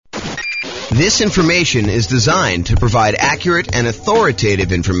This information is designed to provide accurate and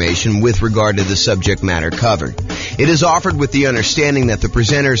authoritative information with regard to the subject matter covered. It is offered with the understanding that the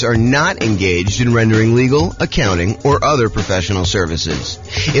presenters are not engaged in rendering legal, accounting, or other professional services.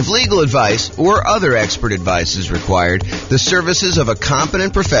 If legal advice or other expert advice is required, the services of a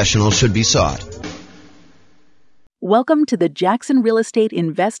competent professional should be sought. Welcome to the Jackson Real Estate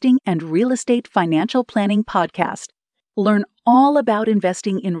Investing and Real Estate Financial Planning Podcast. Learn all about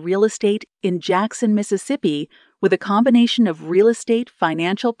investing in real estate in Jackson, Mississippi, with a combination of real estate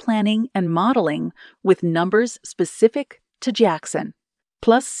financial planning and modeling with numbers specific to Jackson,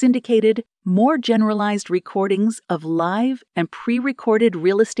 plus syndicated, more generalized recordings of live and pre-recorded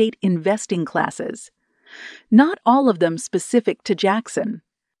real estate investing classes. Not all of them specific to Jackson.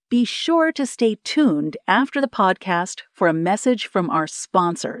 Be sure to stay tuned after the podcast for a message from our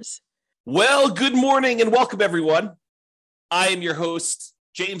sponsors. Well, good morning and welcome, everyone. I am your host,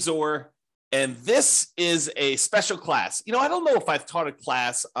 James Orr, and this is a special class. I don't know if I've taught a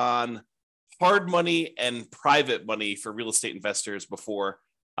class on hard money and private money for real estate investors before,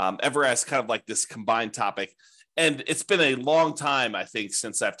 ever as kind of like this combined topic. And it's been a long time, I think,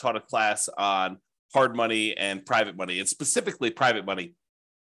 since I've taught a class on hard money and private money, and specifically private money.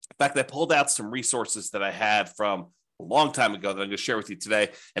 In fact, I pulled out some resources that I had from a long time ago that I'm going to share with you today,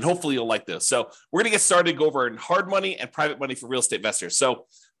 and hopefully you'll like this. So we're going to get started, go over in hard money and private money for real estate investors. So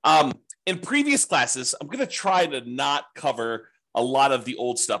in previous classes, I'm going to try to not cover a lot of the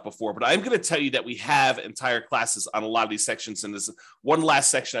old stuff before, but I'm going to tell you that we have entire classes on a lot of these sections, and there's one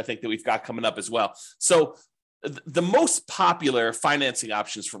last section I think that we've got coming up as well. So the most popular financing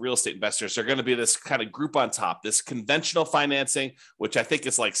options for real estate investors are going to be this kind of group on top, this conventional financing, which I think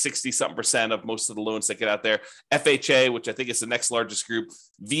is like 60-something% of most of the loans that get out there. FHA, which I think is the next largest group.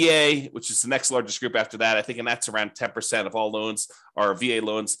 VA, which is the next largest group after that, I think, and that's around 10% of all loans are VA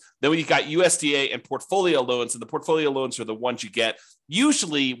loans. Then you got USDA and portfolio loans, and the portfolio loans are the ones you get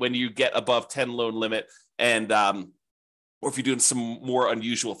usually when you get above 10 loan limit, and or if you're doing some more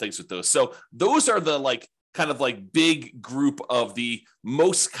unusual things with those. So those are the kind of big group of the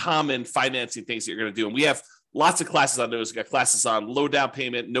most common financing things that you're going to do. And we have lots of classes on those. We've got classes on low down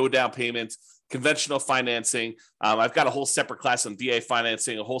payment, no down payment, conventional financing. I've got a whole separate class on VA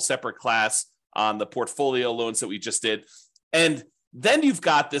financing, a whole separate class on the portfolio loans that we just did. And then you've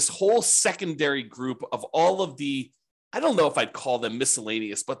got this whole secondary group of all of the, I don't know if I'd call them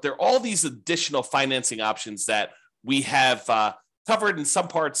miscellaneous, but they're all these additional financing options that we have covered in some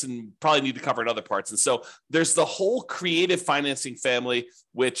parts and probably need to cover in other parts. And so there's the whole creative financing family,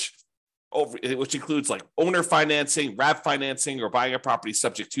 which includes like owner financing, wrap financing, or buying a property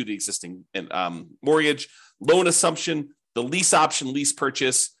subject to the existing mortgage, loan assumption, the lease option, lease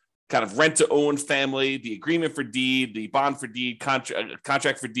purchase, kind of rent to own family, the agreement for deed, the bond for deed,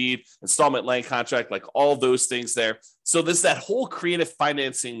 contract for deed, installment land contract, like all those things there. So there's that whole creative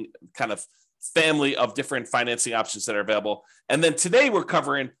financing kind of family of different financing options that are available. And then today we're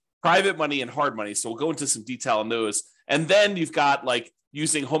covering private money and hard money. So we'll go into some detail on those. And then you've got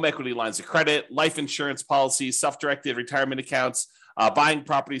using home equity lines of credit, life insurance policies, self-directed retirement accounts, buying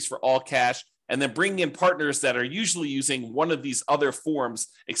properties for all cash, and then bringing in partners that are usually using one of these other forms,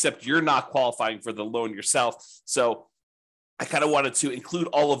 except you're not qualifying for the loan yourself. So I kind of wanted to include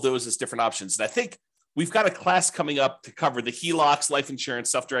all of those as different options. And I think we've got a class coming up to cover the HELOCs, life insurance,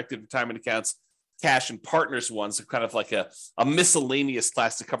 self-directed retirement accounts, cash, and partners ones, so kind of like a miscellaneous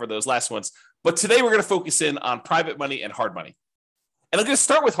class to cover those last ones. But today we're going to focus in on private money and hard money. And I'm going to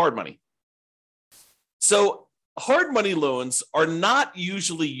start with hard money. So hard money loans are not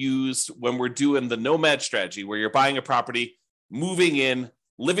usually used when we're doing the nomad strategy, where you're buying a property, moving in,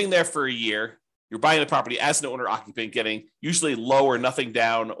 living there for a year. You're buying the property as an owner-occupant, getting usually low or nothing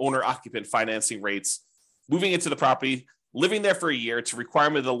down owner-occupant financing rates, moving into the property, living there for a year. It's a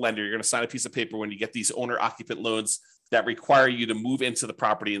requirement of the lender. You're going to sign a piece of paper when you get these owner-occupant loans that require you to move into the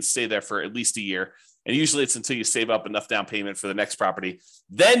property and stay there for at least a year. And usually it's until you save up enough down payment for the next property.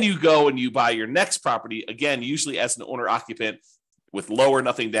 Then you go and you buy your next property, again, usually as an owner-occupant with low or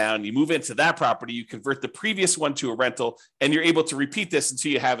nothing down. You move into that property, you convert the previous one to a rental, and you're able to repeat this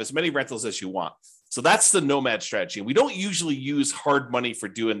until you have as many rentals as you want. So that's the nomad strategy. We don't usually use hard money for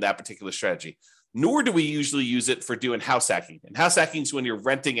doing that particular strategy, nor do we usually use it for doing house hacking. And house hacking is when you're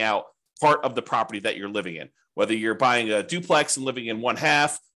renting out part of the property that you're living in, whether you're buying a duplex and living in one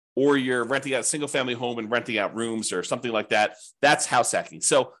half, or you're renting out a single family home and renting out rooms or something like that. That's house hacking.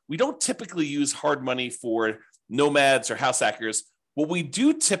 So we don't typically use hard money for nomads or house hackers. What we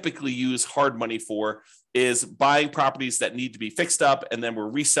do typically use hard money for is buying properties that need to be fixed up and then we're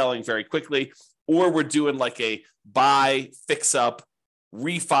reselling very quickly, or we're doing like a buy, fix up,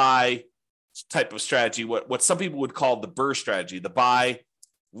 refi, type of strategy, what some people would call the BRRRR strategy, the buy,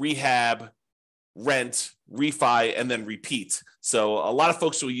 rehab, rent, refi, and then repeat. So a lot of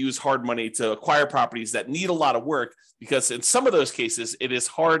folks will use hard money to acquire properties that need a lot of work, because in some of those cases, it is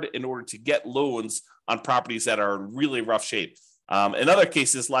hard in order to get loans on properties that are in really rough shape. In other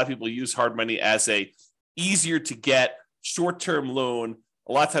cases, a lot of people use hard money as a easier to get short-term loan.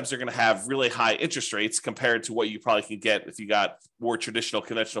 A lot of times they're going to have really high interest rates compared to what you probably can get if you got more traditional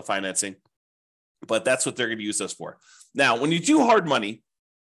conventional financing. But that's what they're going to use those for. Now, when you do hard money,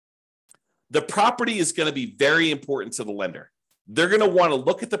 the property is going to be very important to the lender. They're going to want to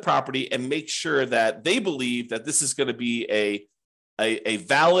look at the property and make sure that they believe that this is going to be a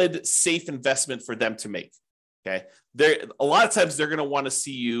valid, safe investment for them to make. Okay. A lot of times they're going to want to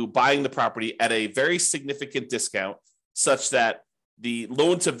see you buying the property at a very significant discount, such that the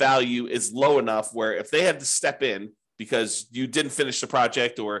loan to value is low enough where if they had to step in because you didn't finish the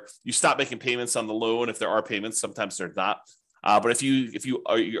project or you stop making payments on the loan, if there are payments, sometimes they're not. But if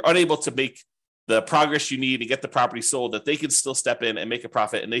you're unable to make the progress you need to get the property sold, that they can still step in and make a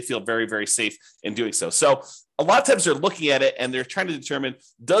profit, and they feel very, very safe in doing so. So a lot of times they're looking at it and they're trying to determine,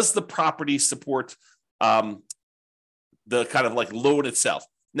 does the property support the kind of like loan itself?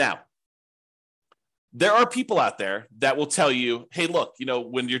 Now, there are people out there that will tell you, hey, look,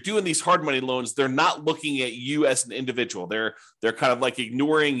 when you're doing these hard money loans, they're not looking at you as an individual. They're kind of like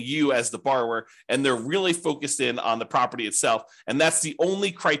ignoring you as the borrower, and they're really focused in on the property itself. And that's the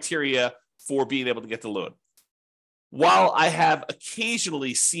only criteria for being able to get the loan. While I have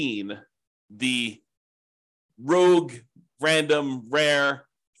occasionally seen the rogue, random, rare,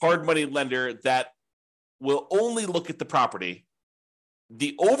 hard money lender that will only look at the property,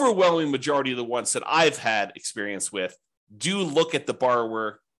 the overwhelming majority of the ones that I've had experience with do look at the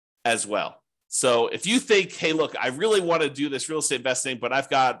borrower as well. So if you think, hey, look, I really want to do this real estate investing, but I've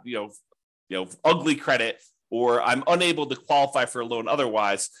got, ugly credit, or I'm unable to qualify for a loan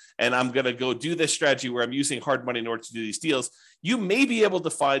otherwise, and I'm going to go do this strategy where I'm using hard money in order to do these deals, you may be able to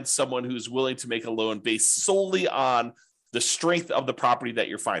find someone who's willing to make a loan based solely on the strength of the property that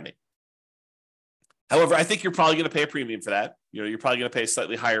you're finding. However, I think you're probably going to pay a premium for that. You're probably going to pay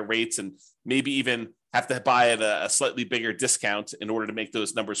slightly higher rates and maybe even have to buy at a slightly bigger discount in order to make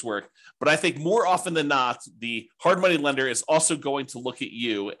those numbers work. But I think more often than not, the hard money lender is also going to look at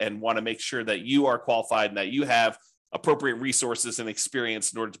you and want to make sure that you are qualified and that you have appropriate resources and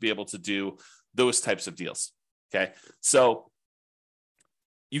experience in order to be able to do those types of deals. Okay. So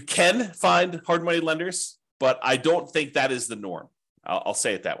you can find hard money lenders, but I don't think that is the norm. I'll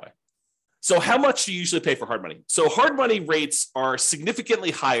say it that way. So how much do you usually pay for hard money? So hard money rates are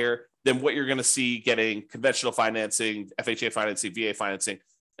significantly higher than what you're going to see getting conventional financing, FHA financing, VA financing.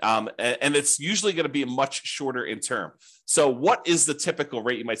 And it's usually going to be much shorter in term. So what is the typical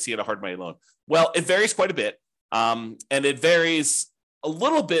rate you might see in a hard money loan? Well, it varies quite a bit. And it varies a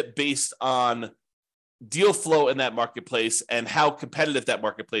little bit based on deal flow in that marketplace and how competitive that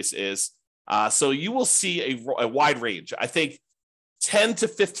marketplace is. So you will see a wide range. I think 10 to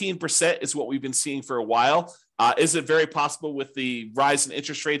 15% is what we've been seeing for a while. Is it very possible with the rise in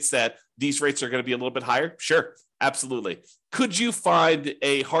interest rates that these rates are going to be a little bit higher? Sure, absolutely. Could you find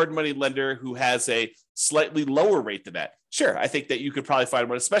a hard money lender who has a slightly lower rate than that? Sure, I think that you could probably find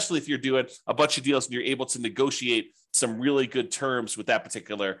one, especially if you're doing a bunch of deals and you're able to negotiate some really good terms with that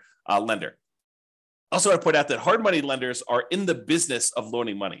particular lender. Also, I point out that hard money lenders are in the business of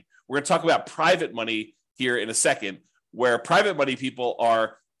loaning money. We're going to talk about private money here in a second, where private money people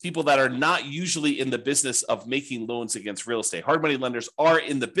are people that are not usually in the business of making loans against real estate. Hard money lenders are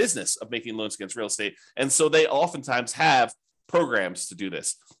in the business of making loans against real estate, and so they oftentimes have programs to do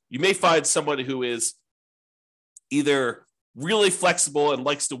this. You may find someone who is either really flexible and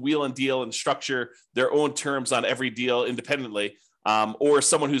likes to wheel and deal and structure their own terms on every deal independently, or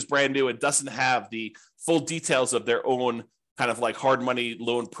someone who's brand new and doesn't have the full details of their own kind of like hard money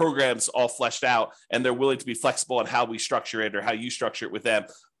loan programs all fleshed out, and they're willing to be flexible on how we structure it or how you structure it with them.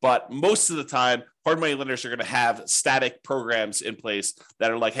 But most of the time, hard money lenders are going to have static programs in place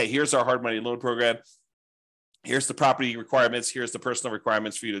that are like, hey, here's our hard money loan program. Here's the property requirements. Here's the personal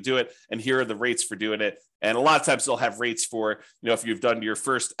requirements for you to do it. And here are the rates for doing it. And a lot of times they'll have rates for, if you've done your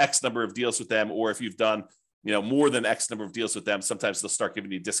first X number of deals with them, or if you've done, more than X number of deals with them, sometimes they'll start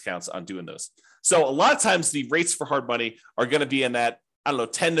giving you discounts on doing those. So a lot of times the rates for hard money are going to be in that,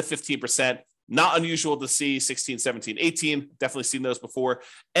 10 to 15%. Not unusual to see 16, 17, 18. Definitely seen those before.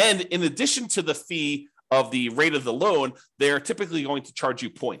 And in addition to the fee of the rate of the loan, they are typically going to charge you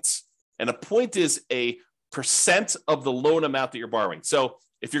points. And a point is a percent of the loan amount that you're borrowing. So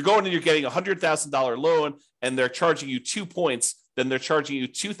if you're going and you're getting $100,000 loan and they're charging you 2 points, then they're charging you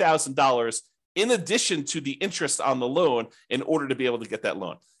 $2,000 in addition to the interest on the loan in order to be able to get that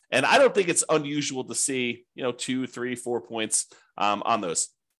loan. And I don't think it's unusual to see, 2, 3, 4 points on those.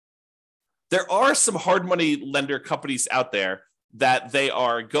 There are some hard money lender companies out there that they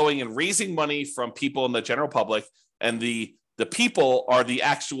are going and raising money from people in the general public, and the people are the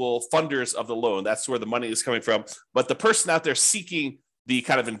actual funders of the loan. That's where the money is coming from. But the person out there seeking the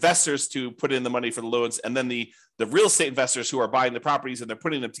kind of investors to put in the money for the loans, and then the real estate investors who are buying the properties and they're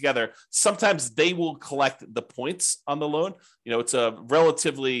putting them together, sometimes they will collect the points on the loan. It's a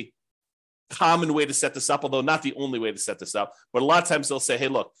relatively common way to set this up, although not the only way to set this up. But a lot of times they'll say, hey,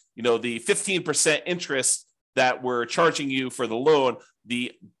 look, the 15% interest that we're charging you for the loan,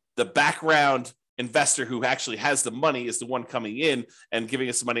 the background investor who actually has the money is the one coming in and giving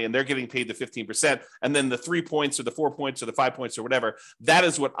us the money, and they're getting paid the 15%. And then the 3 points or the 4 points or the 5 points or whatever, that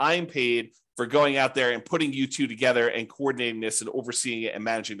is what I'm paid for going out there and putting you two together and coordinating this and overseeing it and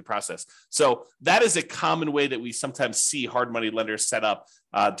managing the process. So that is a common way that we sometimes see hard money lenders set up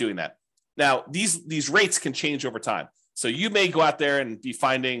doing that. Now, these rates can change over time. So you may go out there and be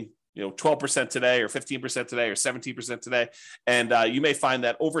finding 12% today or 15% today or 17% today. And you may find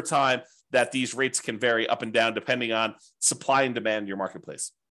that over time that these rates can vary up and down depending on supply and demand in your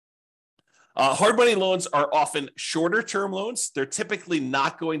marketplace. Hard money loans are often shorter term loans. They're typically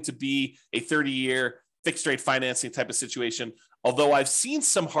not going to be a 30-year fixed rate financing type of situation. Although I've seen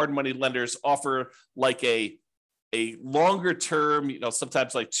some hard money lenders offer like a longer term,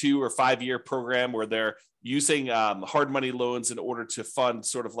 sometimes like 2 or 5 year program where they're using hard money loans in order to fund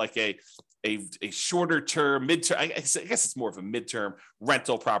sort of like a shorter term, midterm, I guess it's more of a midterm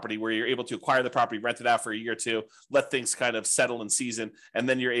rental property where you're able to acquire the property, rent it out for a year or two, let things kind of settle in season, and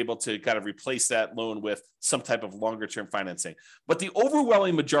then you're able to kind of replace that loan with some type of longer term financing. But the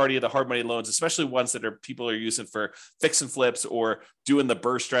overwhelming majority of the hard money loans, especially ones that people are using for fix and flips or doing the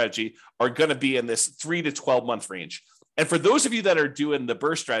BRRRR strategy, are going to be in this 3 to 12 month range. And for those of you that are doing the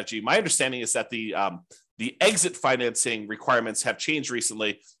BRRRR strategy, my understanding is that the exit financing requirements have changed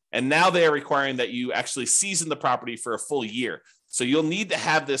recently. And now they are requiring that you actually season the property for a full year. So you'll need to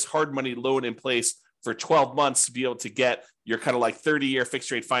have this hard money loan in place for 12 months to be able to get your kind of like 30-year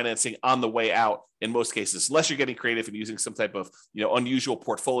fixed rate financing on the way out in most cases, unless you're getting creative and using some type of unusual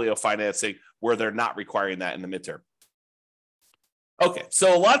portfolio financing where they're not requiring that in the midterm. Okay,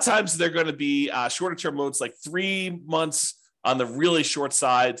 so a lot of times they're going to be shorter term loans, like 3 months on the really short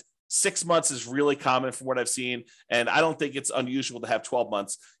side. 6 months is really common from what I've seen. And I don't think it's unusual to have 12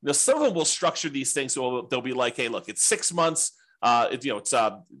 months. Some of them will structure these things. So they'll be like, hey, look, it's 6 months. It's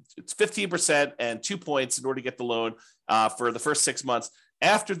 15% and 2 points in order to get the loan for the first 6 months.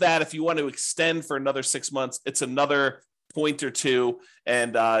 After that, if you want to extend for another 6 months, it's another point or two.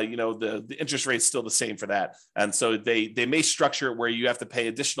 And, the interest rate is still the same for that. And so they may structure it where you have to pay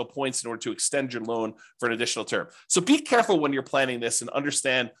additional points in order to extend your loan for an additional term. So be careful when you're planning this and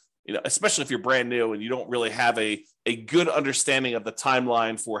understand, especially if you're brand new and you don't really have a good understanding of the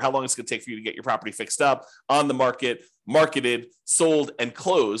timeline for how long it's going to take for you to get your property fixed up, on the market, marketed, sold, and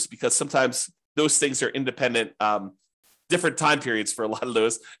closed, because sometimes those things are independent, different time periods for a lot of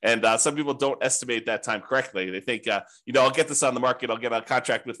those. And some people don't estimate that time correctly. They think, I'll get this on the market, I'll get a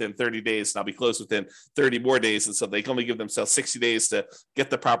contract within 30 days, and I'll be closed within 30 more days. And so they can only give themselves 60 days to get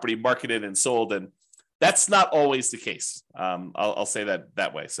the property marketed and sold. And that's not always the case. I'll say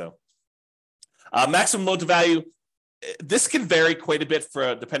that way. So maximum loan to value, this can vary quite a bit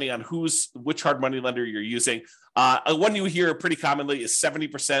depending on which hard money lender you're using. One you hear pretty commonly is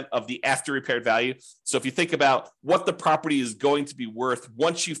 70% of the after repaired value. So if you think about what the property is going to be worth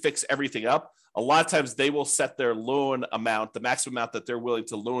once you fix everything up, a lot of times they will set their loan amount, the maximum amount that they're willing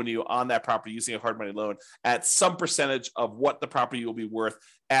to loan you on that property using a hard money loan, at some percentage of what the property will be worth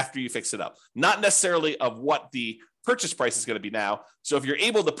after you fix it up. Not necessarily of what the purchase price is going to be now. So if you're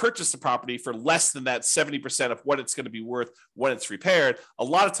able to purchase the property for less than that 70% of what it's going to be worth when it's repaired, a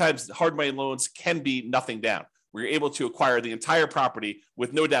lot of times hard money loans can be nothing down, where you're able to acquire the entire property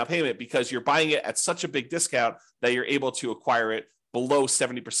with no down payment because you're buying it at such a big discount that you're able to acquire it below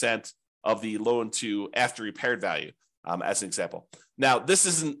 70% of the loan to after repaired value, as an example. Now, this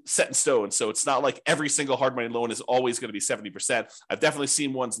isn't set in stone, so it's not like every single hard money loan is always going to be 70%. I've definitely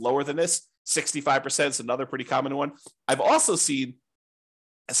seen ones lower than this. 65% is another pretty common one. I've also seen,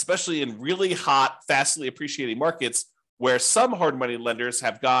 especially in really hot, fastly appreciating markets, where some hard money lenders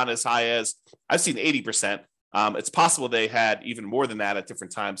have gone as high as, I've seen 80%. It's possible they had even more than that at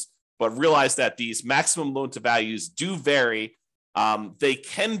different times, but realize that these maximum loan to values do vary. They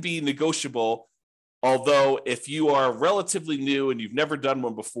can be negotiable, although if you are relatively new and you've never done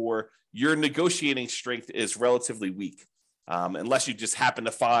one before, your negotiating strength is relatively weak. unless you just happen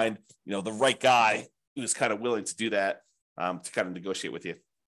to find, the right guy who's kind of willing to do that to kind of negotiate with you.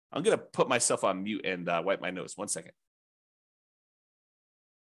 I'm going to put myself on mute and wipe my nose. 1 second.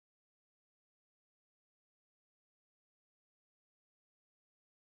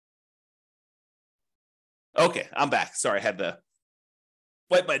 Okay, I'm back. Sorry, I had to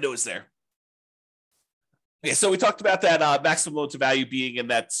wipe my nose there. Okay, so we talked about that maximum loan to value being in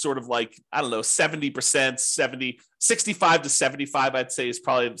that sort of 70%, 65 to 75, I'd say is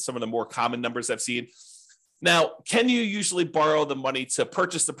probably some of the more common numbers I've seen. Now, can you usually borrow the money to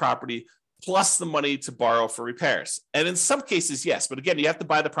purchase the property plus the money to borrow for repairs? And in some cases, yes. But again, you have to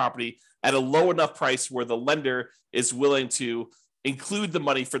buy the property at a low enough price where the lender is willing to include the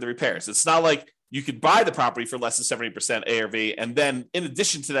money for the repairs. It's not like you could buy the property for less than 70% ARV, and then in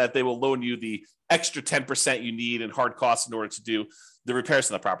addition to that, they will loan you the extra 10% you need in hard costs in order to do the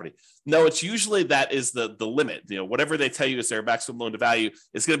repairs on the property. No, it's usually that is the limit. Whatever they tell you is their maximum loan to value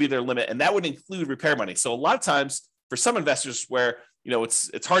is going to be their limit, and that would include repair money. So a lot of times for some investors where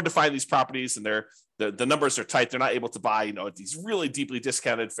it's hard to find these properties and the numbers are tight, they're not able to buy these really deeply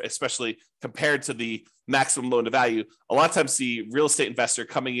discounted, especially compared to the maximum loan to value. A lot of times the real estate investor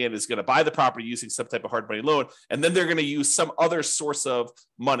coming in is going to buy the property using some type of hard money loan, and then they're going to use some other source of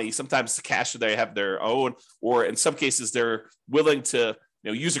money, sometimes the cash that they have their own, or in some cases they're willing to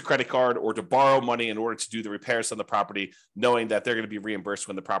use a credit card or to borrow money in order to do the repairs on the property, knowing that they're going to be reimbursed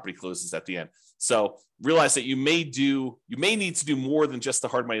when the property closes at the end. So realize that you may need to do more than just the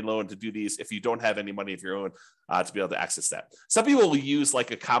hard money loan to do these if you don't have any money of your own to be able to access that. Some people will use a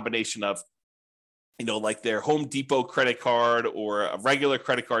combination of their Home Depot credit card or a regular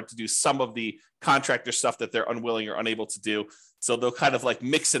credit card to do some of the contractor stuff that they're unwilling or unable to do. So they'll kind of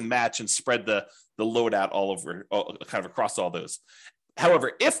mix and match and spread the load out all over, kind of across all those.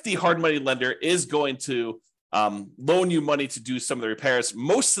 However, if the hard money lender is going to loan you money to do some of the repairs,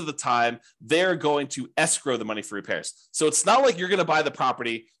 most of the time they're going to escrow the money for repairs. So it's not like you're going to buy the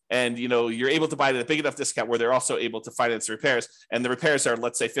property and you're able to buy it at a big enough discount where they're also able to finance the repairs, and the repairs are,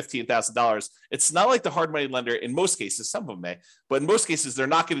 let's say, $15,000. It's not like the hard money lender, in most cases, some of them may, but in most cases, they're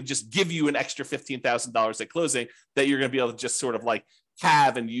not going to just give you an extra $15,000 at closing that you're going to be able to just sort of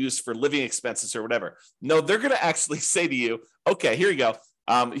have and use for living expenses or whatever. No, they're going to actually say to you, okay, here you go.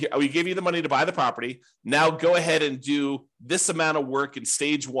 We gave you the money to buy the property. Now go ahead and do this amount of work in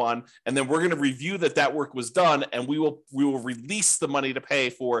stage one, and then we're going to review that work was done, and we will release the money to pay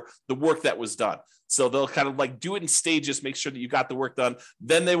for the work that was done. So they'll kind of do it in stages, make sure that you got the work done.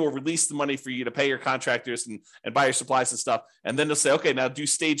 Then they will release the money for you to pay your contractors and buy your supplies and stuff. And then they'll say, okay, now do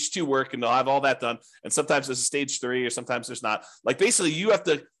stage 2 work, and they'll have all that done. And sometimes there's a stage 3, or sometimes there's not. Basically you have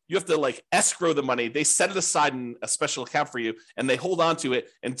to escrow the money. They set it aside in a special account for you, and they hold on to it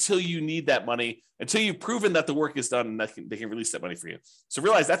until you need that money, until you've proven that the work is done, and they can release that money for you. So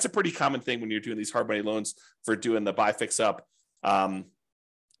realize that's a pretty common thing when you're doing these hard money loans for doing the buy, fix up,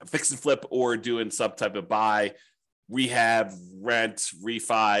 fix and flip, or doing some type of buy, rehab, rent,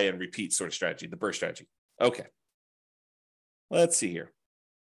 refi, and repeat sort of strategy, the BRRRR strategy. Okay. Let's see here.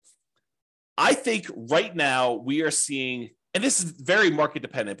 I think right now we are seeing, and this is very market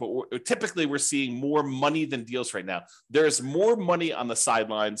dependent, but typically we're seeing more money than deals right now. There's more money on the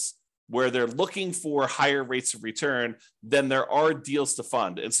sidelines where they're looking for higher rates of return than there are deals to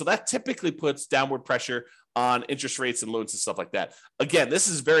fund. And so that typically puts downward pressure on interest rates and loans and stuff like that. Again, this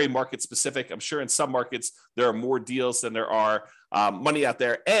is very market specific. I'm sure in some markets there are more deals than there are money out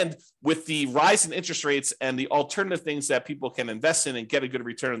there. And with the rise in interest rates and the alternative things that people can invest in and get a good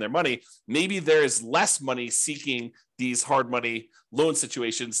return on their money, maybe there is less money seeking these hard money loan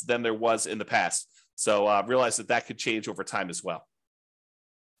situations than there was in the past. So realize that could change over time as well.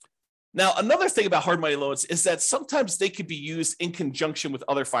 Now, another thing about hard money loans is that sometimes they could be used in conjunction with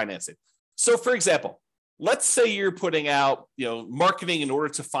other financing. So for example, let's say you're putting out, marketing in order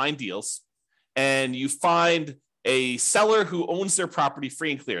to find deals, and you find a seller who owns their property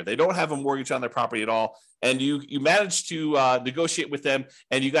free and clear. They don't have a mortgage on their property at all. And you manage to negotiate with them,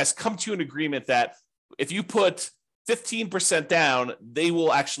 and you guys come to an agreement that if you put 15% down, they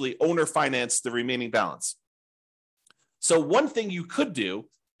will actually owner finance the remaining balance. So one thing you could do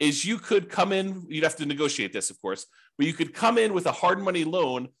is you could come in, you'd have to negotiate this, of course, but you could come in with a hard money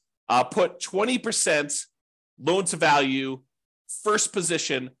loan, put 20% loan to value, first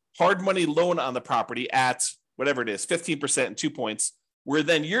position, hard money loan on the property at whatever it is, 15% and 2 points, where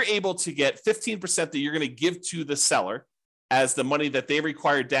then you're able to get 15% that you're going to give to the seller as the money that they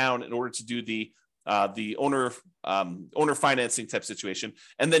require down in order to do the owner financing type situation.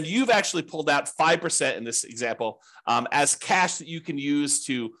 And then you've actually pulled out 5% in this example as cash that you can use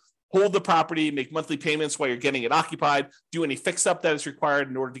to hold the property, make monthly payments while you're getting it occupied, do any fix up that is required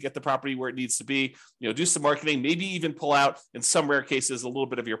in order to get the property where it needs to be, do some marketing, maybe even pull out, in some rare cases, a little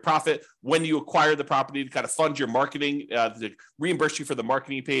bit of your profit when you acquire the property to kind of fund your marketing, to reimburse you for the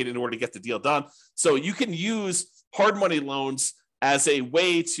marketing you paid in order to get the deal done. So you can use hard money loans as a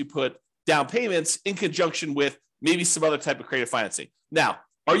way to put down payments in conjunction with maybe some other type of creative financing. Now,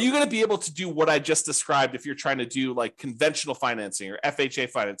 are you going to be able to do what I just described if you're trying to do like conventional financing or FHA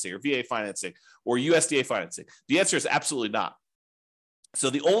financing or VA financing or USDA financing? The answer is absolutely not. So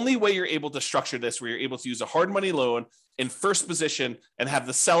the only way you're able to structure this, where you're able to use a hard money loan in first position and have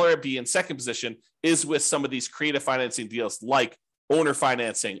the seller be in second position, is with some of these creative financing deals like owner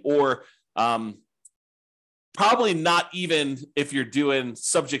financing, or probably not even if you're doing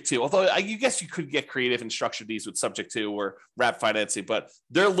subject to, although I guess you could get creative and structure these with subject to or wrap financing, but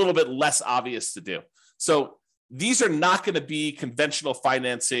they're a little bit less obvious to do. So these are not going to be conventional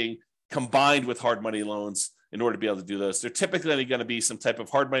financing combined with hard money loans in order to be able to do those. They're typically going to be some type of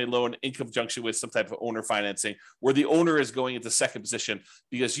hard money loan in conjunction with some type of owner financing, where the owner is going into second position,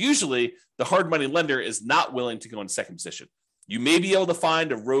 because usually the hard money lender is not willing to go into second position. You may be able to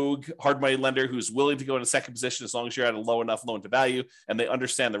find a rogue hard money lender who's willing to go into second position as long as you're at a low enough loan to value and they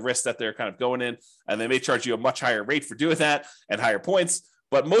understand the risk that they're kind of going in, and they may charge you a much higher rate for doing that and higher points.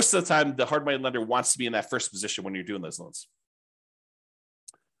 But most of the time, the hard money lender wants to be in that first position when you're doing those loans.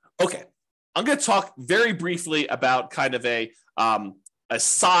 Okay, I'm going to talk very briefly about kind of a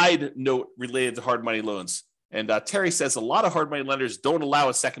side note related to hard money loans. And Terry says a lot of hard money lenders don't allow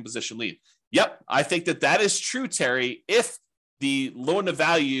a second position lien. Yep, I think that is true, Terry. If the loan to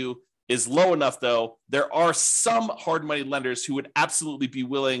value is low enough, though, there are some hard money lenders who would absolutely be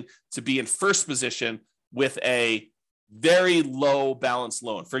willing to be in first position with a very low balance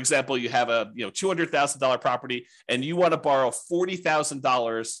loan. For example, you have a $200,000 property and you want to borrow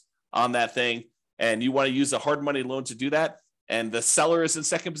 $40,000 on that thing, and you want to use a hard money loan to do that, and the seller is in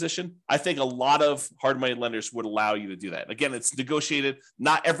second position. I think a lot of hard money lenders would allow you to do that. Again, it's negotiated.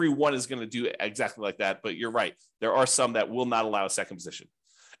 Not everyone is going to do it exactly like that, but you're right. There are some that will not allow a second position,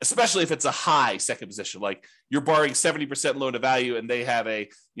 especially if it's a high second position. Like you're borrowing 70% loan to value and they have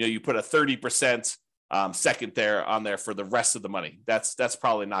you put a 30% second there on there for the rest of the money. That's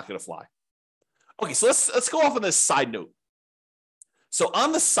probably not going to fly. Okay, so let's go off on this side note. So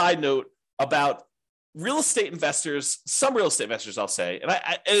on the side note about real estate investors, some real estate investors, I'll say, and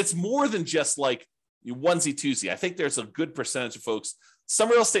it's more than just like onesie twosie. I think there's a good percentage of folks, some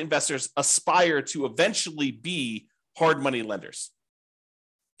real estate investors aspire to eventually be hard money lenders.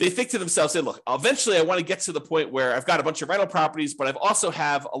 They think to themselves, hey, look, eventually I want to get to the point where I've got a bunch of rental properties, but I've also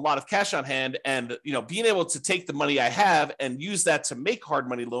have a lot of cash on hand, and being able to take the money I have and use that to make hard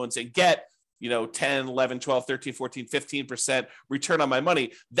money loans and get 10, 11, 12, 13, 14, 15% return on my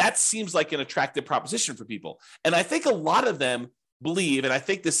money. That seems like an attractive proposition for people. And I think a lot of them believe, and I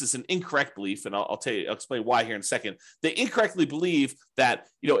think this is an incorrect belief, and I'll explain why here in a second. They incorrectly believe that,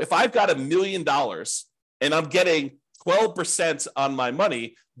 if I've got $1 million and I'm getting 12% on my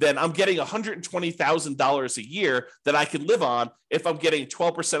money, then I'm getting $120,000 a year that I can live on if I'm getting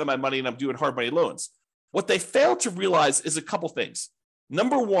 12% of my money and I'm doing hard money loans. What they fail to realize is a couple things.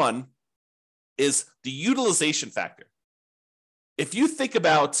 Number one is the utilization factor. If you think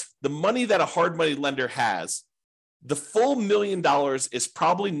about the money that a hard money lender has, the full $1 million is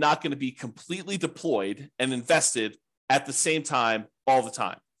probably not going to be completely deployed and invested at the same time all the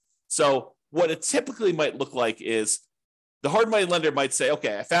time. So what it typically might look like is the hard money lender might say,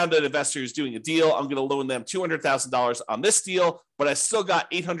 okay, I found an investor who's doing a deal. I'm going to loan them $200,000 on this deal, but I still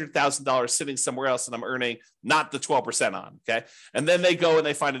got $800,000 sitting somewhere else and I'm earning not the 12% on, okay? And then they go and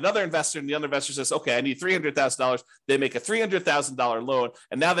they find another investor, and the other investor says, okay, I need $300,000. They make a $300,000 loan,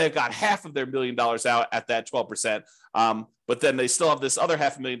 and now they've got half of their $1 million out at that 12%. But then they still have this other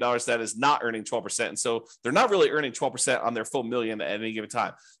 $500,000 that is not earning 12%. And so they're not really earning 12% on their full $1 million at any given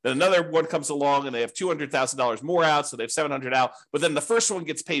time. Then another one comes along and they have $200,000 more out. So they have $700,000 out, but then the first one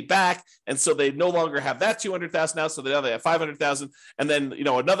gets paid back. And so they no longer have that $200,000 out. So now they have $500,000. And then,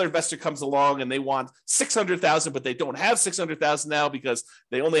 another investor comes along and they want $600,000, but they don't have $600,000 now because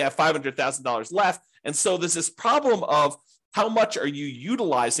they only have $500,000 left. And so there's this problem of, how much are you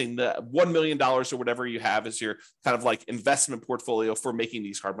utilizing the $1 million or whatever you have as your kind of like investment portfolio for making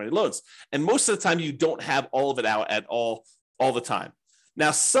these hard money loans? And most of the time, you don't have all of it out at all the time.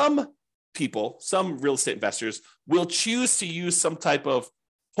 Now, some people, some real estate investors will choose to use some type of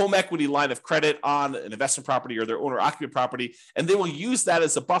home equity line of credit on an investment property or their owner occupant property, and they will use that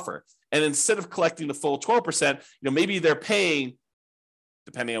as a buffer. And instead of collecting the full 12%, maybe they're paying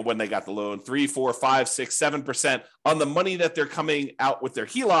depending on when they got the loan, 3, 4, 5, 6, 7% on the money that they're coming out with their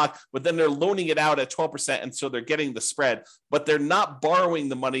HELOC, but then they're loaning it out at 12%. And so they're getting the spread, but they're not borrowing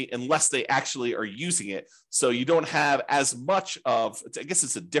the money unless they actually are using it. So you don't have as much of, I guess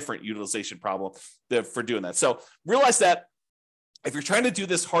it's a different utilization problem for doing that. So realize that if you're trying to do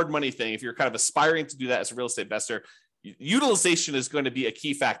this hard money thing, if you're kind of aspiring to do that as a real estate investor, utilization is going to be a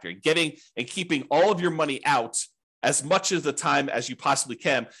key factor. Getting and keeping all of your money out as much of the time as you possibly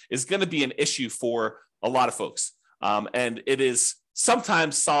can is going to be an issue for a lot of folks. And it is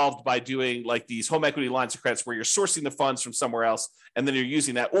sometimes solved by doing like these home equity lines of credits where you're sourcing the funds from somewhere else and then you're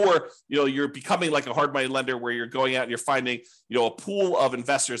using that, or you're becoming like a hard money lender where you're going out and you're finding a pool of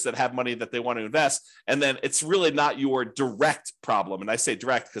investors that have money that they want to invest, and then it's really not your direct problem. And I say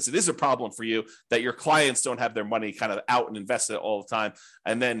direct because it is a problem for you that your clients don't have their money kind of out and invested all the time,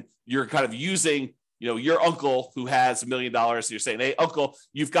 and then you're kind of using your uncle who has $1 million. You're saying, hey, uncle,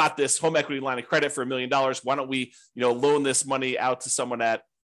 you've got this home equity line of credit for $1 million. Why don't we, loan this money out to someone at,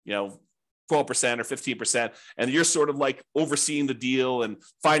 12% or 15%. And you're sort of like overseeing the deal and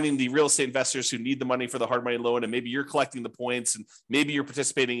finding the real estate investors who need the money for the hard money loan. And maybe you're collecting the points and maybe you're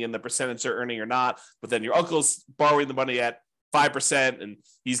participating in the percentage they're earning or not. But then your uncle's borrowing the money at 5% and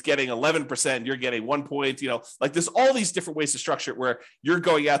he's getting 11%, you're getting 1 point, like there's all these different ways to structure it where you're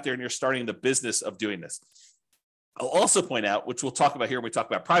going out there and you're starting the business of doing this. I'll also point out, which we'll talk about here when we talk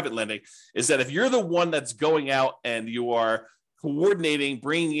about private lending, is that if you're the one that's going out and you are coordinating,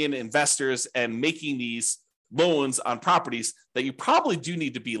 bringing in investors and making these loans on properties, that you probably do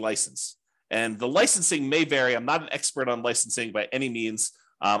need to be licensed. And the licensing may vary. I'm not an expert on licensing by any means.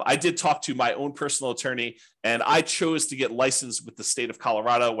 I did talk to my own personal attorney, and I chose to get licensed with the state of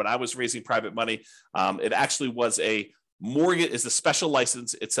Colorado when I was raising private money. It actually was a special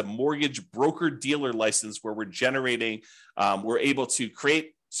license. It's a mortgage broker dealer license where we're generating, we're able to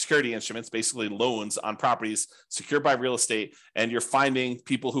create security instruments, basically loans on properties secured by real estate, and you're finding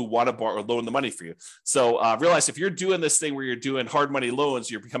people who want to borrow or loan the money for you. So realize if you're doing this thing where you're doing hard money loans,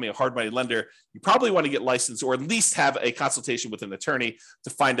 you're becoming a hard money lender, you probably want to get licensed or at least have a consultation with an attorney to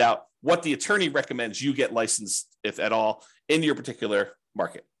find out what the attorney recommends you get licensed, if at all, in your particular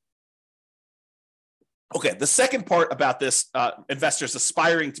market. Okay, the second part about this, investors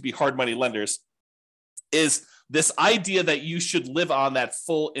aspiring to be hard money lenders, is this idea that you should live on that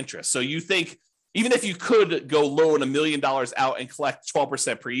full interest. So you think, even if you could go loan $1 million out and collect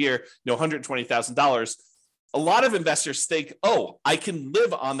 12% per year, $120,000, a lot of investors think, oh, I can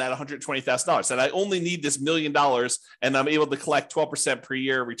live on that $120,000 and I only need this $1 million and I'm able to collect 12% per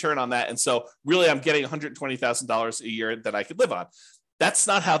year return on that. And so really I'm getting $120,000 a year that I could live on. That's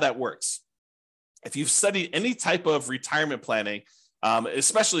not how that works. If you've studied any type of retirement planning,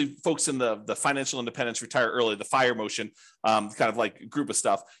 especially folks in the financial independence, retire early, the FIRE motion, kind of like group of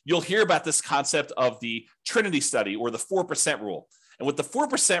stuff, you'll hear about this concept of the Trinity study or the 4% rule. And what the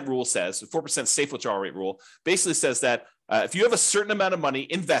 4% rule says, the 4% safe withdrawal rate rule, basically says that if you have a certain amount of money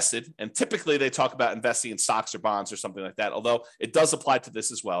invested, and typically they talk about investing in stocks or bonds or something like that, although it does apply to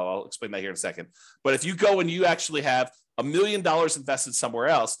this as well. I'll explain that here in a second. But if you go and you actually have $1 million invested somewhere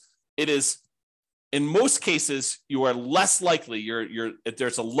else, it is, in most cases, you are less likely,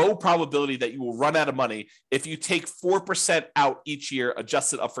 there's a low probability that you will run out of money if you take 4% out each year,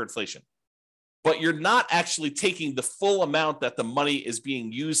 adjusted up for inflation. But you're not actually taking the full amount that the money is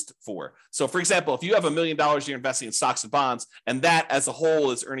being used for. So for example, if you have $1 million you're investing in stocks and bonds, and that as a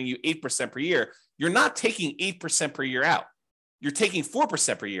whole is earning you 8% per year, you're not taking 8% per year out. You're taking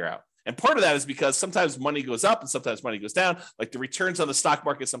 4% per year out. And part of that is because sometimes money goes up and sometimes money goes down. Like the returns on the stock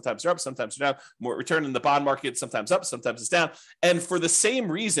market, sometimes they're up, sometimes they're down. More return in the bond market, sometimes up, sometimes it's down. And for the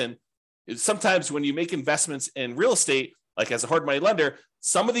same reason, sometimes when you make investments in real estate, like as a hard money lender,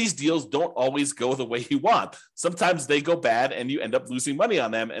 some of these deals don't always go the way you want. Sometimes they go bad and you end up losing money on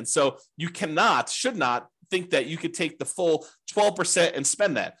them. And so you should not think that you could take the full 12% and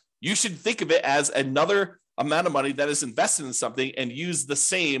spend that. You should think of it as another amount of money that is invested in something and use the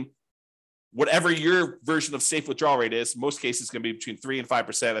same, whatever your version of safe withdrawal rate is. Most cases going to be between 3 and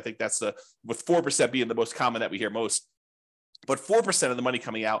 5%. I think that's with 4% being the most common that we hear most, but 4% of the money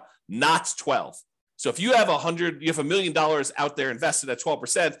coming out, not 12. So if you have $1 million out there invested at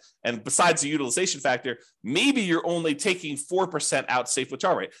 12%, and besides the utilization factor, maybe you're only taking 4% out safe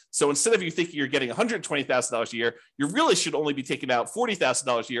withdrawal rate. So instead of you thinking you're getting $120,000 a year, you really should only be taking out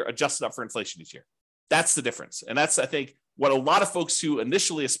 $40,000 a year, adjusted up for inflation each year. That's the difference. And that's, I think, what a lot of folks who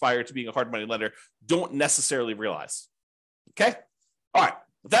initially aspire to being a hard money lender don't necessarily realize. Okay. All right.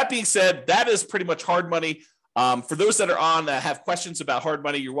 With that being said, that is pretty much hard money. For those that are on that have questions about hard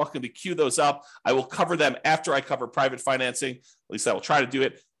money, you're welcome to queue those up. I will cover them after I cover private financing. At least I will try to do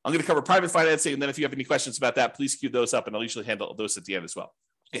it. I'm going to cover private financing, and then if you have any questions about that, please queue those up, and I'll usually handle those at the end as well.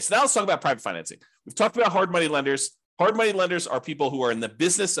 Okay, so now let's talk about private financing. We've talked about hard money lenders. Hard money lenders are people who are in the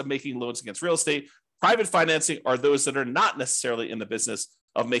business of making loans against real estate. Private financing are those that are not necessarily in the business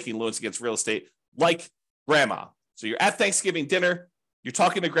of making loans against real estate, like grandma. So you're at Thanksgiving dinner, you're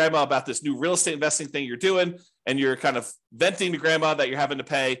talking to grandma about this new real estate investing thing you're doing, and you're kind of venting to grandma that you're having to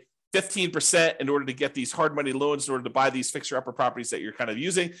pay 15% in order to get these hard money loans in order to buy these fixer-upper properties that you're kind of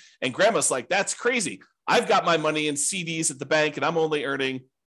using. And grandma's like, that's crazy. I've got my money in CDs at the bank, and I'm only earning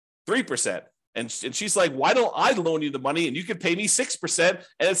 3%. And she's like, why don't I loan you the money and you can pay me 6%? And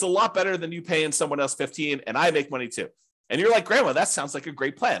it's a lot better than you paying someone else 15%, and I make money too. And you're like, grandma, that sounds like a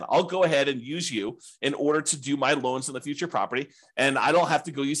great plan. I'll go ahead and use you in order to do my loans in the future property. And I don't have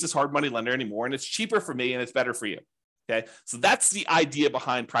to go use this hard money lender anymore. And it's cheaper for me and it's better for you. Okay. So that's the idea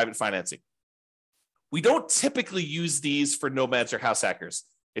behind private financing. We don't typically use these for nomads or house hackers.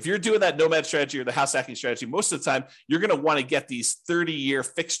 If you're doing that nomad strategy or the house hacking strategy, most of the time, you're going to want to get these 30-year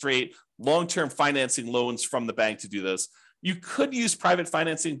fixed rate, long-term financing loans from the bank to do those. You could use private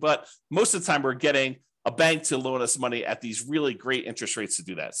financing, but most of the time we're getting a bank to loan us money at these really great interest rates to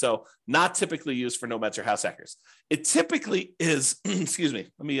do that. So not typically used for nomads or house hackers. It typically is, excuse me,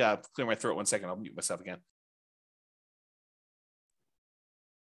 let me clear my throat 1 second. I'll mute myself again.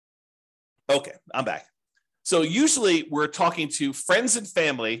 Okay, I'm back. So usually we're talking to friends and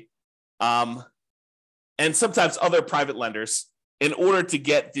family and sometimes other private lenders in order to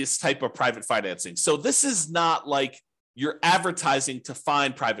get this type of private financing. So this is not like you're advertising to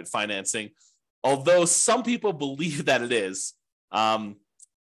find private financing, although some people believe that it is.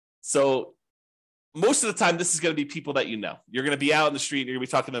 So most of the time, this is going to be people that you know. You're going to be out in the street and you're going to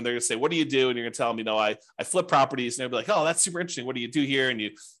be talking to them. They're going to say, what do you do? And you're going to tell them, I flip properties. And they'll be like, oh, that's super interesting. What do you do here? And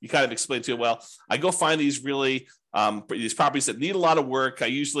you kind of explain to them, well, I go find these really these properties that need a lot of work. I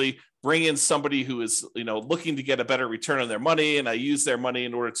usually bring in somebody who is, looking to get a better return on their money. And I use their money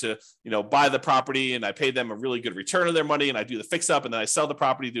in order to, buy the property, and I pay them a really good return on their money. And I do the fix up, and then I sell the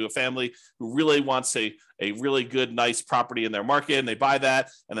property to a family who really wants a really good, nice property in their market. And they buy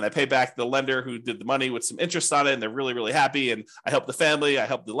that. And then I pay back the lender who did the money with some interest on it. And they're really, really happy. And I help the family, I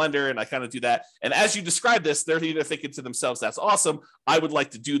help the lender, and I kind of do that. And as you describe this, they're either thinking to themselves, that's awesome. I would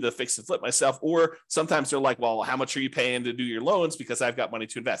like to do the fix and flip myself. Or sometimes they're like, well, how much are you paying to do your loans? Because I've got money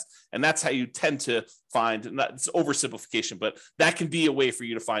to invest. And that's how you tend to find, not, it's oversimplification, but that can be a way for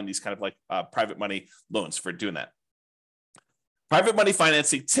you to find these kind of like private money loans for doing that. Private money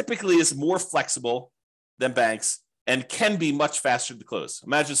financing typically is more flexible than banks and can be much faster to close.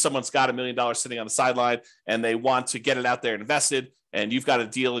 Imagine someone's got $1 million sitting on the sideline and they want to get it out there and invested, and you've got a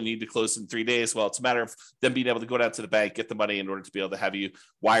deal and you need to close in 3 days. Well, it's a matter of them being able to go down to the bank, get the money in order to be able to have you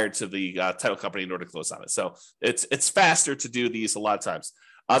wired to the title company in order to close on it. So it's faster to do these a lot of times.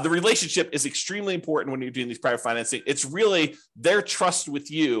 The relationship is extremely important when you're doing these private financing. It's really their trust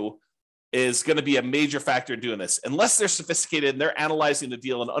with you is going to be a major factor in doing this. Unless they're sophisticated and they're analyzing the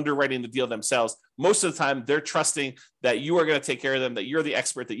deal and underwriting the deal themselves, most of the time they're trusting that you are going to take care of them, that you're the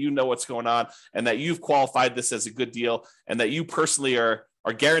expert, that you know what's going on, and that you've qualified this as a good deal, and that you personally are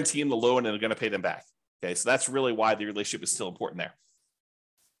guaranteeing the loan and are going to pay them back. Okay, so that's really why the relationship is still important there.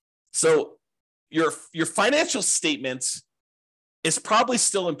 So your financial statements is probably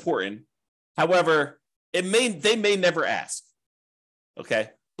still important. However, they may never ask. Okay,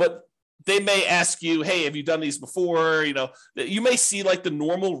 but they may ask you, hey, have you done these before? You may see like the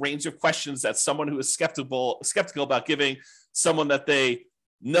normal range of questions that someone who is skeptical about giving someone that they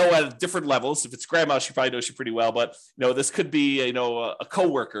know at different levels. If it's grandma, she probably knows you pretty well, but this could be, a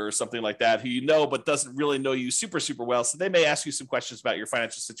coworker or something like that who but doesn't really know you super, super well. So they may ask you some questions about your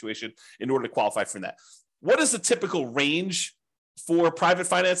financial situation in order to qualify for that. What is the typical range for private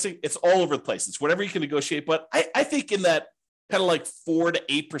financing? It's all over the place. It's whatever you can negotiate, but I think in that kind of like 4 to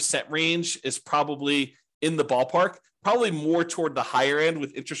 8% range is probably in the ballpark, probably more toward the higher end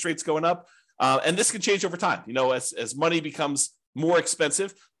with interest rates going up. And this can change over time. As money becomes more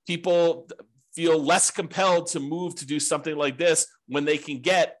expensive, people feel less compelled to move to do something like this when they can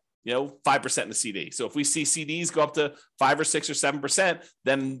get 5% in a CD. So if we see CDs go up to 5 or 6 or 7%,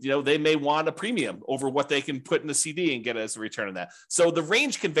 then, they may want a premium over what they can put in the CD and get as a return on that. So the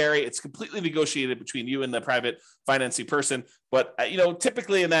range can vary. It's completely negotiated between you and the private financing person. But,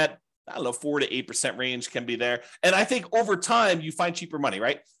 typically in that, 4 to 8% range can be there. And I think over time you find cheaper money,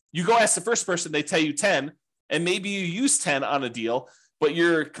 right? You go ask the first person, they tell you 10, and maybe you use 10 on a deal, but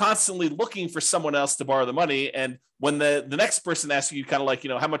you're constantly looking for someone else to borrow the money. And when the next person asks you kind of like,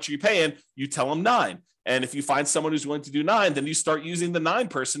 how much are you paying? You tell them 9. And if you find someone who's willing to do 9, then you start using the 9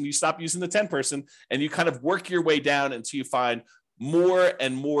 person, you stop using the 10 person, and you kind of work your way down until you find more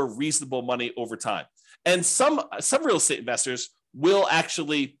and more reasonable money over time. And some real estate investors will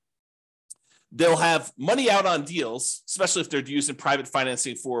actually, they'll have money out on deals, especially if they're using private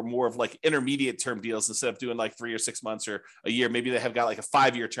financing for more of like intermediate term deals instead of doing like 3 or 6 months or a year. Maybe they have got like a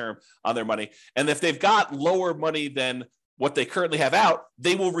 5-year term on their money. And if they've got lower money than what they currently have out,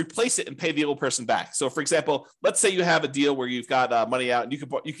 they will replace it and pay the old person back. So for example, let's say you have a deal where you've got money out and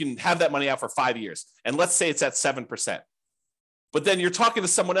you can have that money out for 5 years. And let's say it's at 7%. But then you're talking to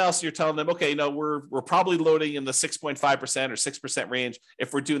someone else, and you're telling them, okay, we're probably loading in the 6.5% or 6% range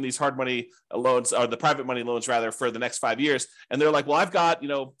if we're doing these hard money loans, or the private money loans rather, for the next 5 years. And they're like, well, I've got,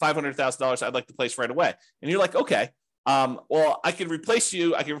 $500,000 I'd like to place right away. And you're like, okay, well, I can replace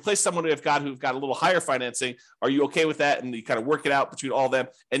you. I can replace someone who've got a little higher financing. Are you okay with that? And you kind of work it out between all of them.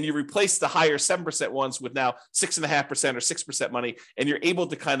 And you replace the higher 7% ones with now 6.5% or 6% money. And you're able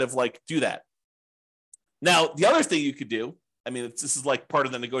to kind of like do that. Now, the other thing you could do, this is like part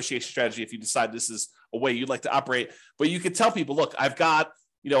of the negotiation strategy if you decide this is a way you'd like to operate, but you could tell people, look, I've got,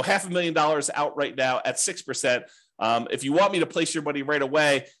 $500,000 out right now at 6%. If you want me to place your money right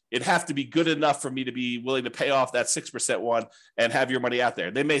away, it'd have to be good enough for me to be willing to pay off that 6% one and have your money out there.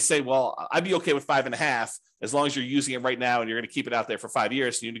 They may say, well, I'd be okay with 5.5 as long as you're using it right now and you're going to keep it out there for 5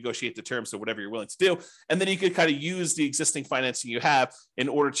 years. So you negotiate the terms of whatever you're willing to do. And then you could kind of use the existing financing you have in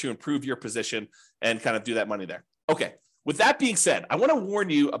order to improve your position and kind of do that money there. Okay. With that being said, I want to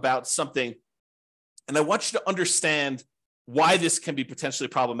warn you about something, and I want you to understand why this can be potentially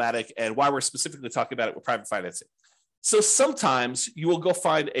problematic and why we're specifically talking about it with private financing. So sometimes you will go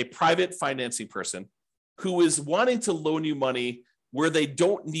find a private financing person who is wanting to loan you money where they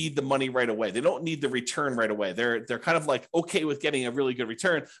don't need the money right away. They don't need the return right away. They're kind of like okay with getting a really good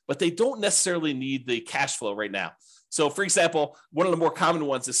return, but they don't necessarily need the cash flow right now. So for example, one of the more common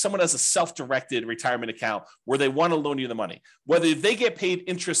ones is someone has a self-directed retirement account where they want to loan you the money. Whether they get paid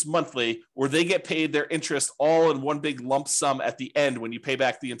interest monthly or they get paid their interest all in one big lump sum at the end when you pay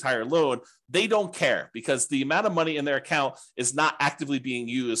back the entire loan, they don't care because the amount of money in their account is not actively being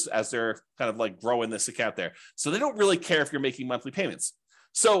used as they're kind of like growing this account there. So they don't really care if you're making monthly payments.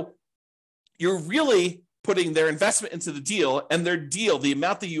 So you're really putting their investment into the deal, and their deal, the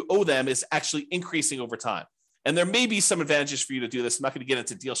amount that you owe them, is actually increasing over time. And there may be some advantages for you to do this. I'm not going to get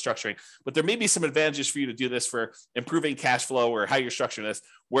into deal structuring, but there may be some advantages for you to do this for improving cash flow or how you're structuring this,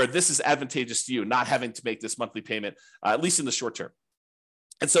 where this is advantageous to you, not having to make this monthly payment, at least in the short term.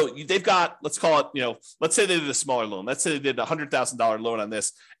 And so they've got, let's call it, let's say they did a smaller loan. Let's say they did a $100,000 loan on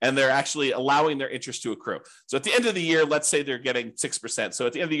this, and they're actually allowing their interest to accrue. So at the end of the year, let's say they're getting 6%. So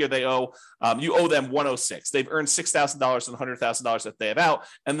at the end of the year, they owe, you owe them 106. They've earned $6,000 on the $100,000 that they have out.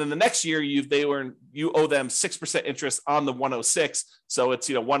 And then the next year, you owe them 6% interest on the 106. So it's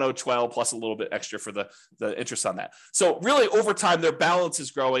 1012 plus a little bit extra for the interest on that. So really over time, their balance is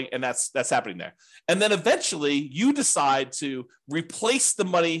growing, and that's happening there. And then eventually you decide to replace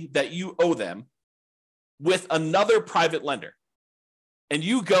the money that you owe them with another private lender. And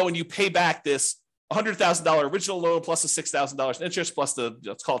you go and you pay back this $100,000 original loan plus the $6,000 in interest plus the,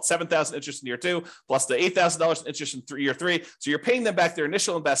 let's call it $7,000 interest in year 2 plus the $8,000 in interest in year 3. So you're paying them back their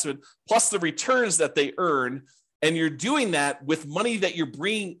initial investment plus the returns that they earn. And you're doing that with money that you're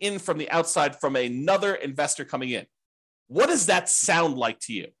bringing in from the outside from another investor coming in. What does that sound like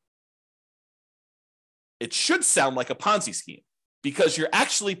to you? It should sound like a Ponzi scheme because you're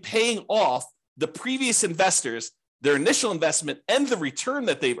actually paying off the previous investors, their initial investment and the return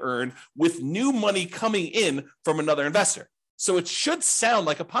that they've earned with new money coming in from another investor. So it should sound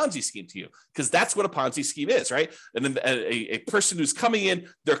like a Ponzi scheme to you because that's what a Ponzi scheme is, right? And then a person who's coming in,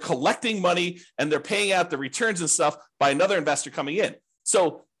 they're collecting money and they're paying out the returns and stuff by another investor coming in.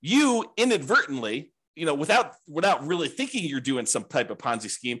 So you inadvertently, without really thinking you're doing some type of Ponzi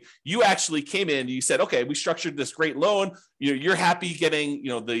scheme, you actually came in and you said, okay, we structured this great loan. You're happy getting,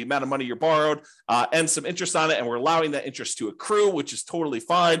 the amount of money you borrowed and some interest on it. And we're allowing that interest to accrue, which is totally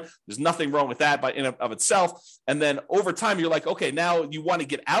fine. There's nothing wrong with that in and of itself. And then over time, you're like, okay, now you want to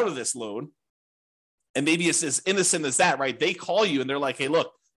get out of this loan. And maybe it's as innocent as that, right? They call you and they're like, hey,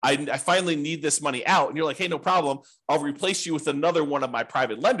 look, I finally need this money out. And you're like, hey, no problem. I'll replace you with another one of my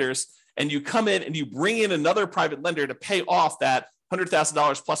private lenders. And you come in and you bring in another private lender to pay off that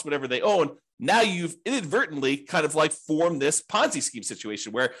 $100,000 plus whatever they own. Now you've inadvertently kind of like formed this Ponzi scheme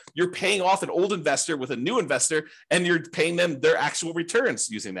situation where you're paying off an old investor with a new investor and you're paying them their actual returns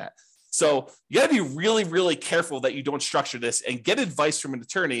using that. So you got to be really, really careful that you don't structure this and get advice from an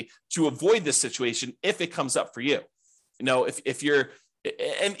attorney to avoid this situation if it comes up for you. If you're,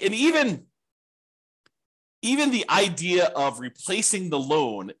 and even even the idea of replacing the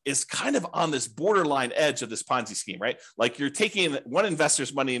loan is kind of on this borderline edge of this Ponzi scheme, right? Like you're taking one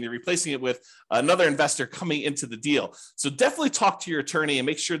investor's money and you're replacing it with another investor coming into the deal. So definitely talk to your attorney and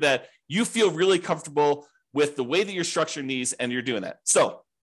make sure that you feel really comfortable with the way that you're structuring these and you're doing that. So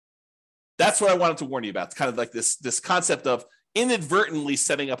that's what I wanted to warn you about. It's kind of like this concept of inadvertently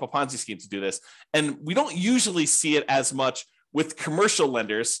setting up a Ponzi scheme to do this. And we don't usually see it as much with commercial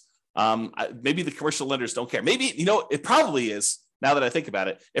lenders. Maybe the commercial lenders don't care. Maybe, it probably is, now that I think about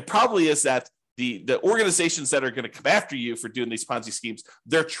it, it probably is that the organizations that are going to come after you for doing these Ponzi schemes,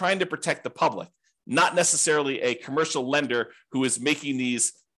 they're trying to protect the public, not necessarily a commercial lender who is making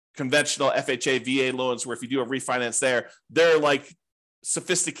these conventional FHA, VA loans where if you do a refinance there, they're like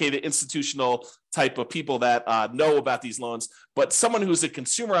sophisticated institutional type of people that know about these loans. But someone who's a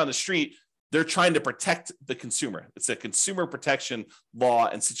consumer on the street, they're trying to protect the consumer. It's a consumer protection law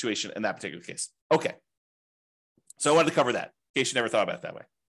and situation in that particular case. Okay. So I wanted to cover that in case you never thought about it that way.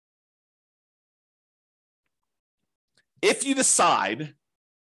 If you decide,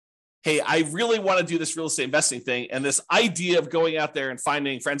 hey, I really want to do this real estate investing thing, and this idea of going out there and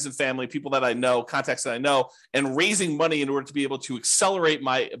finding friends and family, people that I know, contacts that I know, and raising money in order to be able to accelerate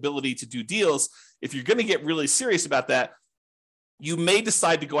my ability to do deals, if you're going to get really serious about that, you may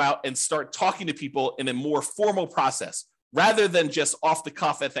decide to go out and start talking to people in a more formal process rather than just off the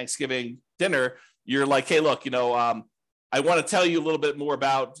cuff at Thanksgiving dinner. You're like, hey, look, I want to tell you a little bit more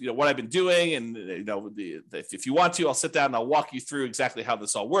about, what I've been doing. And, if you want to, I'll sit down and I'll walk you through exactly how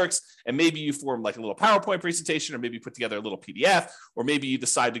this all works. And maybe you form like a little PowerPoint presentation, or maybe put together a little PDF, or maybe you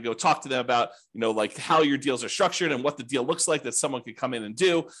decide to go talk to them about, like how your deals are structured and what the deal looks like that someone could come in and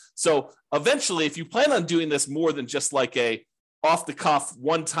do. So eventually, if you plan on doing this more than just like a off the cuff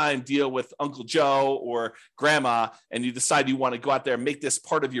one-time deal with Uncle Joe or grandma, and you decide you want to go out there and make this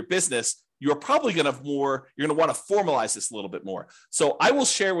part of your business, you're probably going to want to formalize this a little bit more. So I will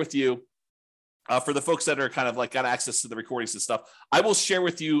share with you, for the folks that are kind of like got access to the recordings and stuff, I will share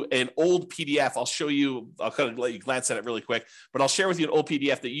with you an old PDF. I'll kind of let you glance at it really quick, but I'll share with you an old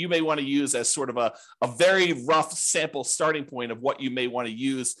PDF that you may want to use as sort of a very rough sample starting point of what you may want to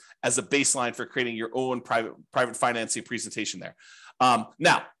use as a baseline for creating your own private financing presentation there.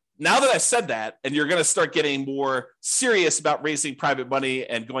 Now that I've said that, and you're going to start getting more serious about raising private money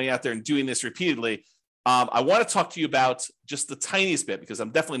and going out there and doing this repeatedly, I want to talk to you about just the tiniest bit, because I'm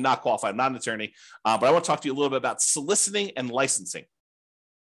definitely not qualified. I'm not an attorney, but I want to talk to you a little bit about soliciting and licensing.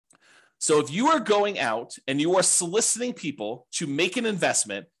 So if you are going out and you are soliciting people to make an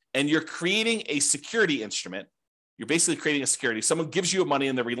investment and you're creating a security instrument, you're basically creating a security. Someone gives you money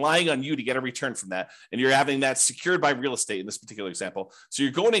and they're relying on you to get a return from that. And you're having that secured by real estate in this particular example. So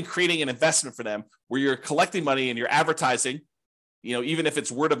you're going and creating an investment for them where you're collecting money and you're advertising. Even if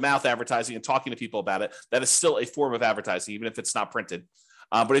it's word of mouth advertising and talking to people about it, that is still a form of advertising, even if it's not printed.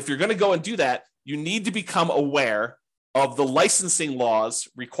 But if you're going to go and do that, you need to become aware of the licensing laws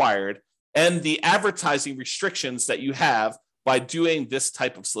required and the advertising restrictions that you have by doing this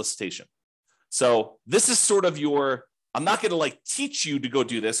type of solicitation. So this is sort of I'm not going to teach you to go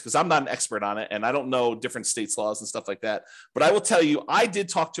do this because I'm not an expert on it and I don't know different states' laws and stuff like that. But I will tell you, I did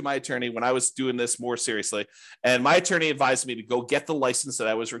talk to my attorney when I was doing this more seriously. And my attorney advised me to go get the license that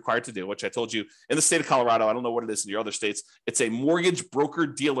I was required to do, which I told you in the state of Colorado. I don't know what it is in your other states. It's a mortgage broker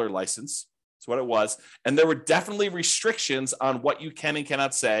dealer license. That's what it was. And there were definitely restrictions on what you can and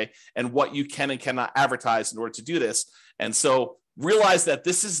cannot say and what you can and cannot advertise in order to do this. And so realize that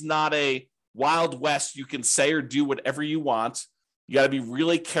this is not a Wild West. You can say or do whatever you want. You got to be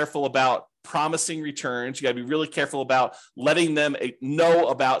really careful about promising returns. You got to be really careful about letting them know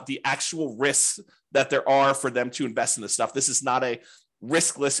about the actual risks that there are for them to invest in this stuff. This is not a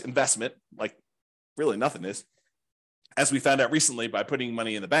riskless investment, like really nothing is, as we found out recently by putting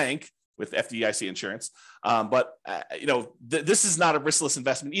money in the bank with FDIC insurance. This is not a riskless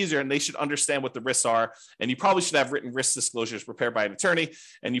investment either, and they should understand what the risks are. And you probably should have written risk disclosures prepared by an attorney,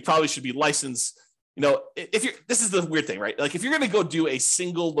 and you probably should be licensed. This is the weird thing, right? Like if you're going to go do a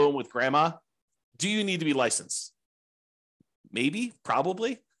single loan with grandma, do you need to be licensed? Maybe,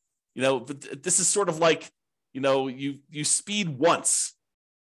 probably. But this is sort of like, you speed once.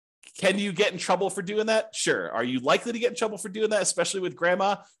 Can you get in trouble for doing that? Sure. Are you likely to get in trouble for doing that, especially with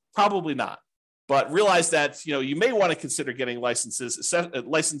grandma? Probably not. But realize that, you may want to consider getting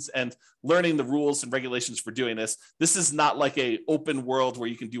licensed and learning the rules and regulations for doing this. This is not like a open world where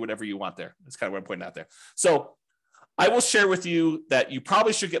you can do whatever you want there. That's kind of what I'm pointing out there. So I will share with you that you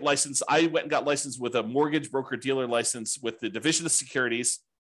probably should get licensed. I went and got licensed with a mortgage broker dealer license with the Division of Securities.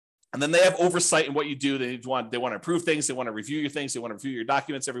 And then they have oversight in what you do. They want to improve things. They want to review your things. They want to review your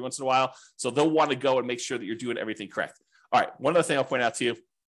documents every once in a while. So they'll want to go and make sure that you're doing everything correct. All right. One other thing I'll point out to you.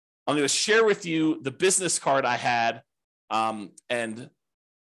 I'm going to share with you the business card I had and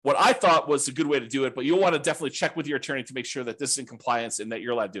what I thought was a good way to do it, but you'll want to definitely check with your attorney to make sure that this is in compliance and that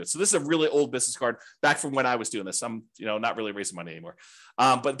you're allowed to do it. So this is a really old business card back from when I was doing this. I'm, not really raising money anymore.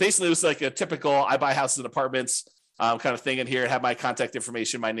 But basically it was like a typical, I buy houses and apartments kind of thing in here. Have my contact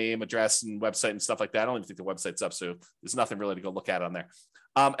information, my name, address, and website and stuff like that. I don't even think the website's up, so there's nothing really to go look at on there.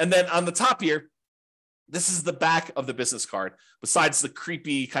 And then on the top here, this is the back of the business card. Besides the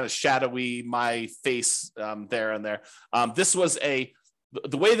creepy kind of shadowy, my face there and there. This was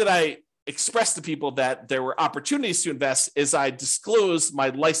the way that I expressed to people that there were opportunities to invest is I disclosed my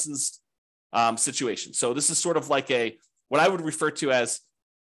licensed situation. So this is sort of like what I would refer to as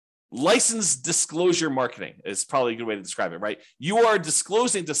licensed disclosure marketing is probably a good way to describe it, right? You are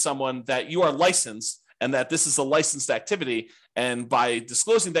disclosing to someone that you are licensed and that this is a licensed activity. And by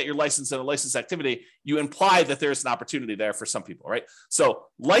disclosing that you're licensed in a licensed activity, you imply that there's an opportunity there for some people, right? So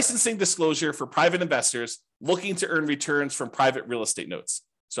licensing disclosure for private investors looking to earn returns from private real estate notes.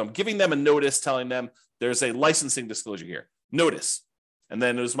 So I'm giving them a notice telling them there's a licensing disclosure here. Notice. And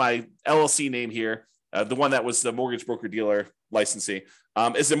then it was my LLC name here. The one that was the mortgage broker dealer licensing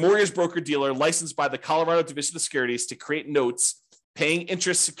is a mortgage broker dealer licensed by the Colorado Division of Securities to create notes paying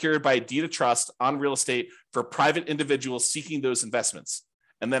interest secured by a deed of trust on real estate for private individuals seeking those investments.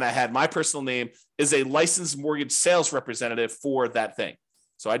 And then I had my personal name is a licensed mortgage sales representative for that thing.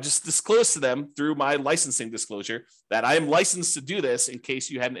 So I just disclosed to them through my licensing disclosure that I am licensed to do this in case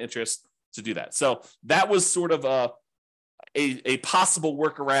you had an interest to do that. So that was sort of a possible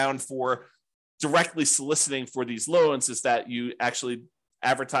workaround for directly soliciting for these loans is that you actually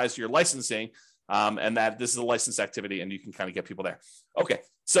advertise your licensing and that this is a licensed activity and you can kind of get people there. Okay.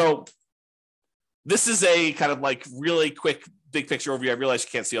 So this is a kind of like really quick, big picture overview. I realize you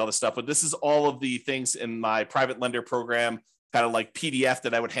can't see all this stuff, but this is all of the things in my private lender program, kind of like PDF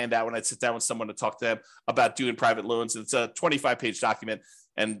that I would hand out when I'd sit down with someone to talk to them about doing private loans. It's a 25-page document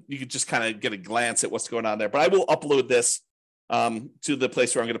and you could just kind of get a glance at what's going on there, but I will upload this to the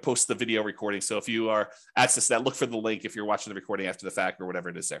place where I'm going to post the video recording. So if you are accessing that, look for the link if you're watching the recording after the fact or whatever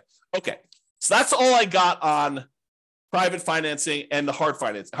it is there. Okay. So that's all I got on private financing and the hard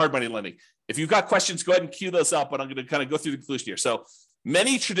money lending. If you've got questions, go ahead and queue those up, but I'm going to kind of go through the conclusion here. So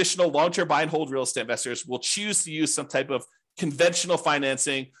many traditional long-term buy and hold real estate investors will choose to use some type of conventional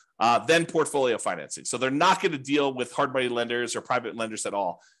financing, then portfolio financing. So they're not going to deal with hard money lenders or private lenders at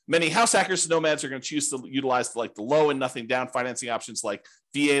all. Many house hackers and nomads are going to choose to utilize the low and nothing down financing options like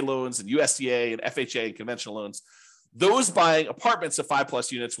VA loans and USDA and FHA and conventional loans. Those buying apartments of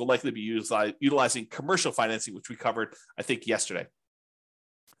 5+ units will likely be utilizing commercial financing, which we covered, I think, yesterday.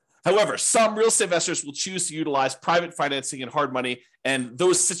 However, some real estate investors will choose to utilize private financing and hard money. And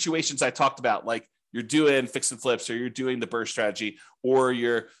those situations I talked about, like you're doing fix and flips or you're doing the BRRRR strategy, or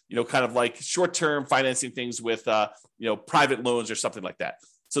you're, kind of like short-term financing things with, private loans or something like that.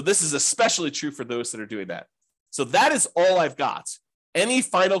 So this is especially true for those that are doing that. So that is all I've got. Any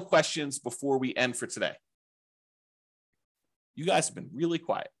final questions before we end for today? You guys have been really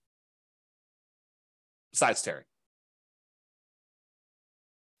quiet. Besides Terry.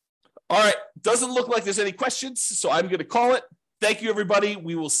 All right. Doesn't look like there's any questions, so I'm going to call it. Thank you, everybody.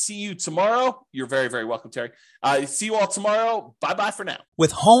 We will see you tomorrow. You're very, very welcome, Terry. See you all tomorrow. Bye-bye for now.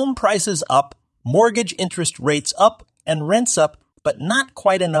 With home prices up, mortgage interest rates up, and rents up, but not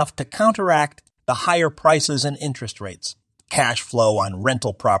quite enough to counteract the higher prices and interest rates, cash flow on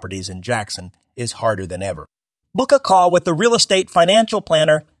rental properties in Jackson is harder than ever. Book a call with the Real Estate Financial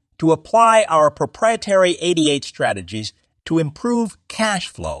Planner to apply our proprietary 88 strategies to improve cash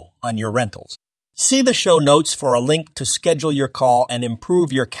flow on your rentals. See the show notes for a link to schedule your call and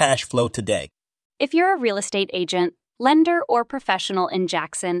improve your cash flow today. If you're a real estate agent, lender, or professional in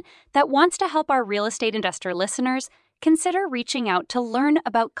Jackson that wants to help our real estate investor listeners, consider reaching out to learn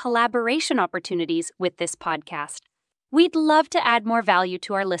about collaboration opportunities with this podcast. We'd love to add more value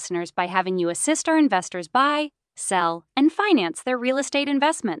to our listeners by having you assist our investors buy, sell, and finance their real estate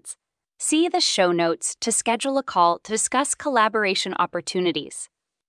investments. See the show notes to schedule a call to discuss collaboration opportunities.